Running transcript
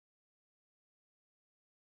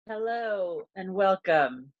Hello and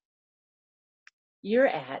welcome. You're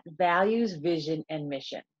at Values, Vision, and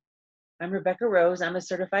Mission. I'm Rebecca Rose. I'm a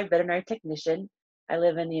certified veterinary technician. I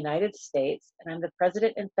live in the United States, and I'm the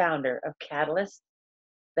president and founder of Catalyst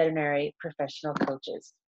Veterinary Professional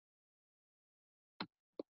Coaches.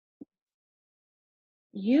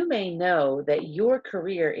 You may know that your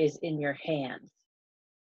career is in your hands.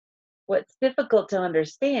 What's difficult to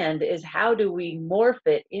understand is how do we morph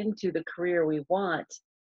it into the career we want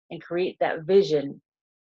and create that vision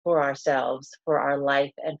for ourselves, for our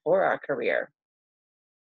life, and for our career.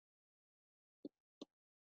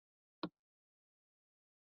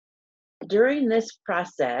 During this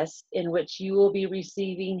process, in which you will be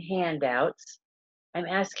receiving handouts, I'm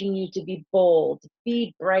asking you to be bold,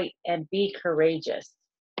 be bright, and be courageous.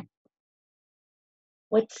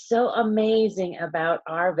 What's so amazing about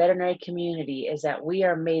our veterinary community is that we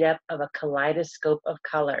are made up of a kaleidoscope of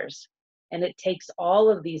colors. And it takes all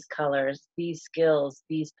of these colors, these skills,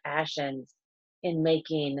 these passions in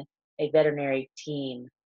making a veterinary team,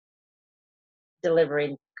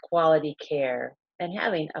 delivering quality care, and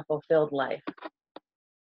having a fulfilled life.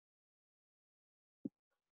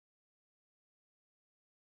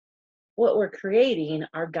 What we're creating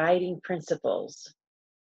are guiding principles,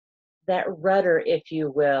 that rudder, if you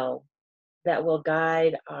will, that will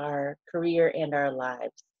guide our career and our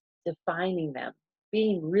lives, defining them,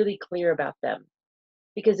 being really clear about them.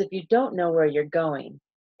 Because if you don't know where you're going,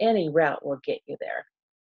 any route will get you there.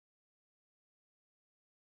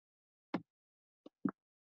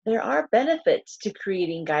 There are benefits to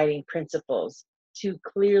creating guiding principles, to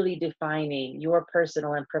clearly defining your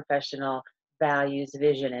personal and professional values,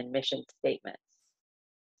 vision, and mission statements.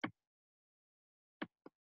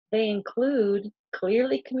 They include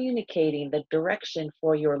clearly communicating the direction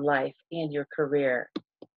for your life and your career.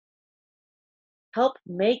 Help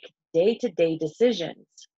make day-to-day decisions,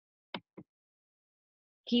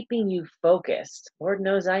 keeping you focused. Lord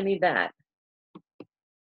knows I need that.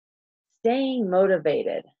 Staying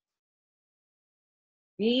motivated.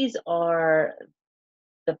 These are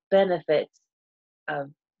the benefits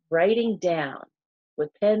of writing down with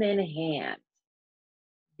pen in hand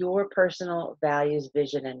your personal values,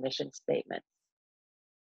 vision, and mission statements.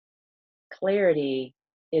 Clarity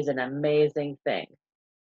is an amazing thing.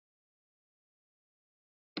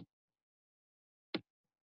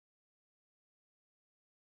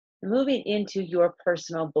 Moving into your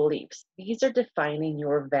personal beliefs, these are defining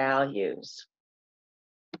your values.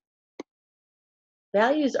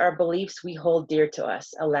 Values are beliefs we hold dear to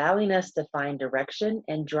us, allowing us to find direction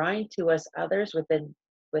and drawing to us others with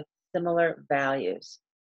similar values.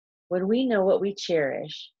 When we know what we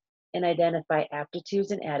cherish and identify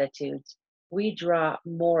aptitudes and attitudes, we draw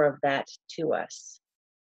more of that to us.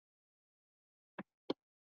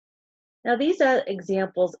 Now, these are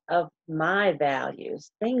examples of my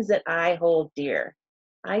values, things that I hold dear.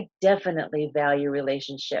 I definitely value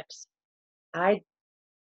relationships. I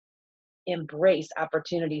embrace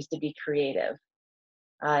opportunities to be creative.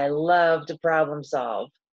 I love to problem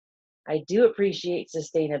solve. I do appreciate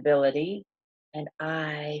sustainability, and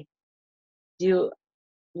I do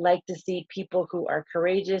like to see people who are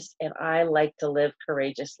courageous, and I like to live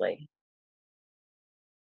courageously.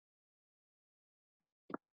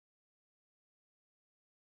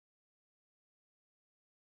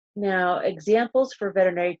 Now, examples for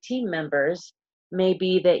veterinary team members may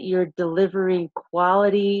be that you're delivering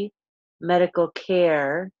quality medical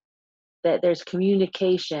care, that there's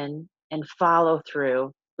communication and follow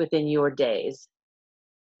through within your days.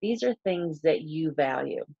 These are things that you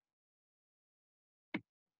value.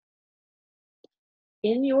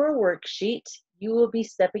 In your worksheet, you will be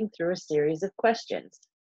stepping through a series of questions.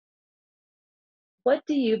 What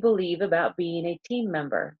do you believe about being a team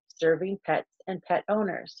member, serving pets and pet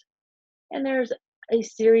owners? And there's a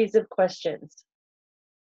series of questions.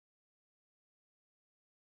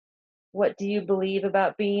 What do you believe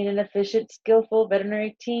about being an efficient, skillful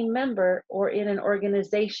veterinary team member or in an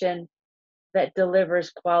organization that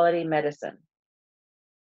delivers quality medicine?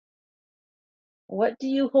 What do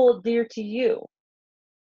you hold dear to you?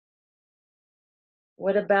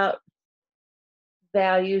 What about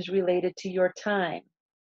values related to your time?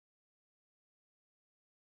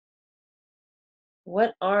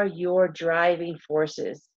 What are your driving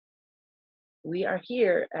forces? We are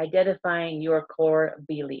here identifying your core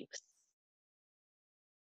beliefs.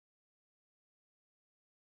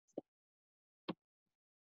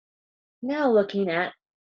 Now looking at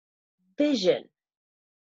vision.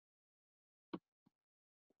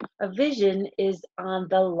 A vision is on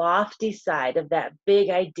the lofty side of that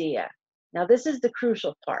big idea. Now, this is the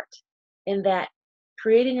crucial part, in that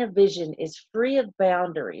Creating a vision is free of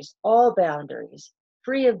boundaries,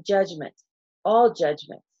 free of judgments, all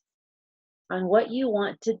judgments on what you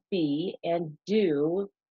want to be and do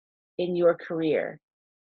in your career.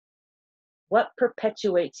 What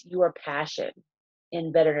perpetuates your passion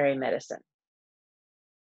in veterinary medicine?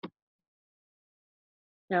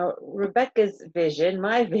 Now, Rebecca's vision,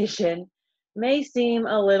 my vision, may seem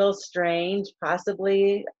a little strange,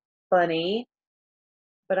 possibly funny,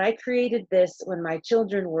 but I created this when my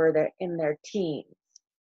children were in their teens.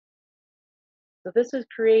 So this was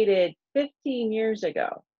created 15 years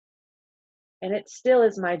ago, and it still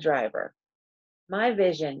is my driver. My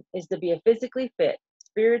vision is to be a physically fit,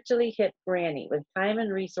 spiritually hip granny with time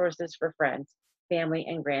and resources for friends, family,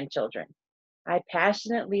 and grandchildren. I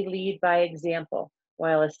passionately lead by example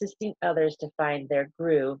while assisting others to find their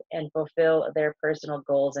groove and fulfill their personal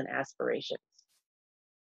goals and aspirations.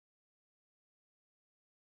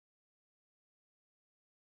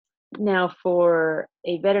 Now, for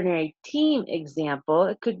a veterinary team example,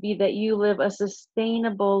 it could be that you live a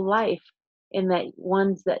sustainable life in that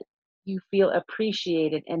ones that you feel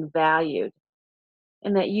appreciated and valued,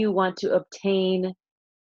 and that you want to obtain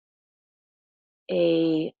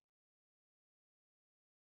a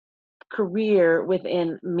career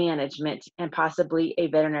within management and possibly a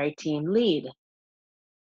veterinary team lead.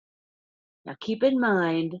 Now, keep in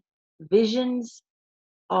mind, visions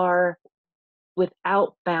are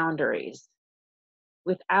without boundaries,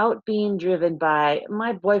 without being driven by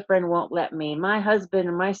my boyfriend won't let me, my husband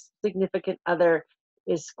or my significant other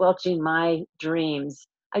is squelching my dreams.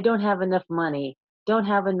 I don't have enough money, don't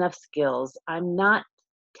have enough skills, I'm not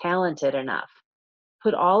talented enough.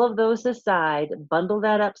 Put all of those aside, bundle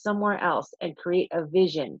that up somewhere else, and create a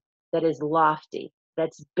vision that is lofty,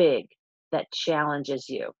 that's big, that challenges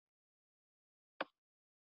you.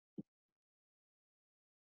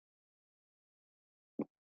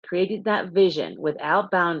 Created that vision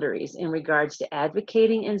without boundaries in regards to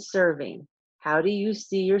advocating and serving. How do you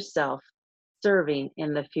see yourself serving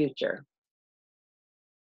in the future?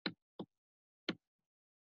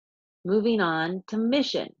 Moving on to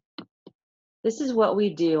mission. This is what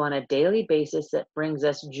we do on a daily basis that brings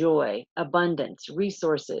us joy, abundance,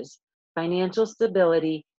 resources, financial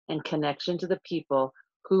stability, and connection to the people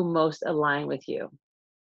who most align with you.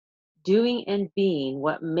 Doing and being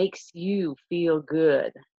what makes you feel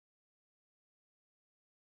good.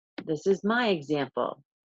 This is my example.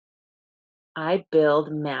 I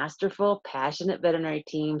build masterful, passionate veterinary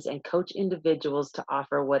teams and coach individuals to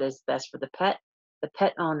offer what is best for the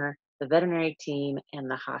pet owner, the veterinary team, and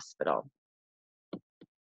the hospital.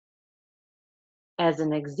 As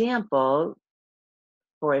an example,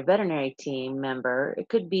 for a veterinary team member, it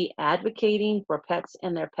could be advocating for pets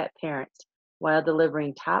and their pet parents while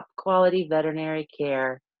delivering top quality veterinary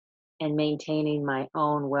care and maintaining my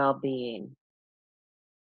own well being.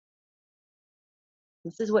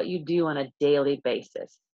 This is what you do on a daily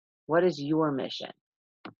basis. What is your mission?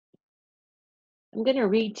 I'm going to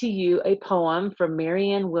read to you a poem from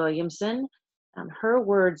Marianne Williamson. Her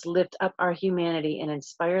words lift up our humanity and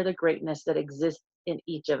inspire the greatness that exists in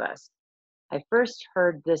each of us. I first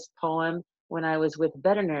heard this poem when I was with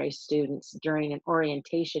veterinary students during an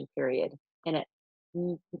orientation period, and it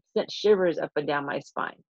sent shivers up and down my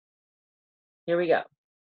spine. Here we go.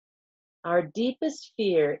 Our deepest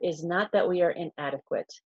fear is not that we are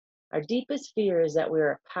inadequate. Our deepest fear is that we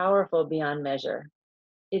are powerful beyond measure.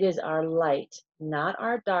 It is our light, not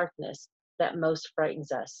our darkness, that most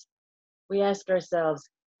frightens us. We ask ourselves,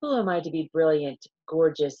 who am I to be brilliant,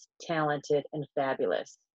 gorgeous, talented, and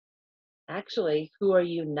fabulous? Actually, who are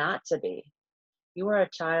you not to be? You are a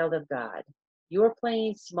child of God. Your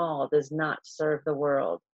playing small does not serve the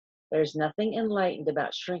world. There's nothing enlightened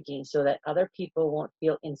about shrinking so that other people won't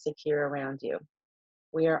feel insecure around you.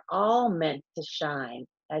 We are all meant to shine,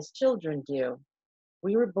 as children do.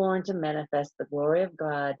 We were born to manifest the glory of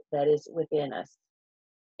God that is within us.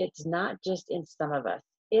 It's not just in some of us,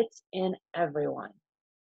 it's in everyone.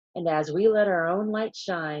 And as we let our own light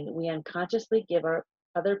shine, we unconsciously give our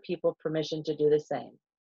other people permission to do the same.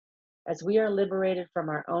 As we are liberated from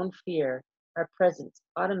our own fear, our presence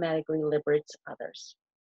automatically liberates others.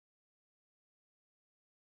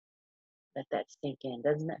 Let that sink in.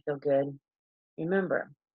 Doesn't that feel good?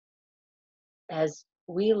 Remember, as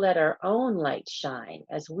we let our own light shine,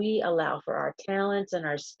 as we allow for our talents and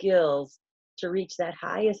our skills to reach that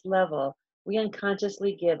highest level, we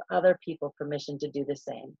unconsciously give other people permission to do the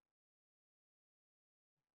same.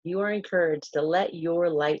 You are encouraged to let your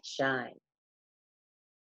light shine.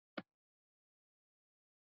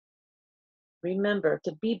 Remember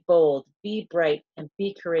to be bold, be bright, and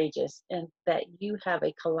be courageous, and that you have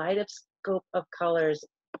a scope of colors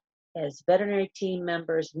as veterinary team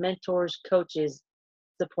members, mentors, coaches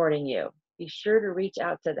supporting you. Be sure to reach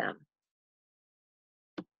out to them.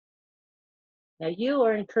 Now, you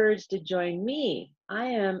are encouraged to join me. I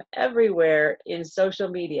am everywhere in social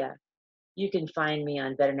media. You can find me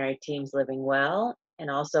on Veterinary Teams Living Well and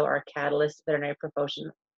also our Catalyst Veterinary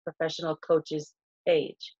Professional Coaches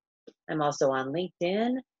page. I'm also on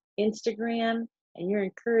LinkedIn, Instagram, and you're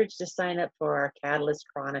encouraged to sign up for our Catalyst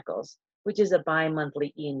Chronicles, which is a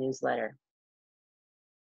bi-monthly e-newsletter.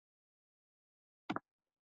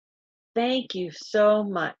 Thank you so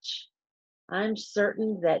much. I'm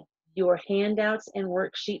certain that your handouts and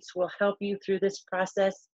worksheets will help you through this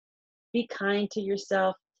process. Be kind to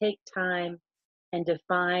yourself, take time, and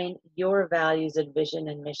define your values and vision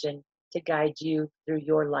and mission to guide you through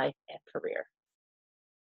your life and career.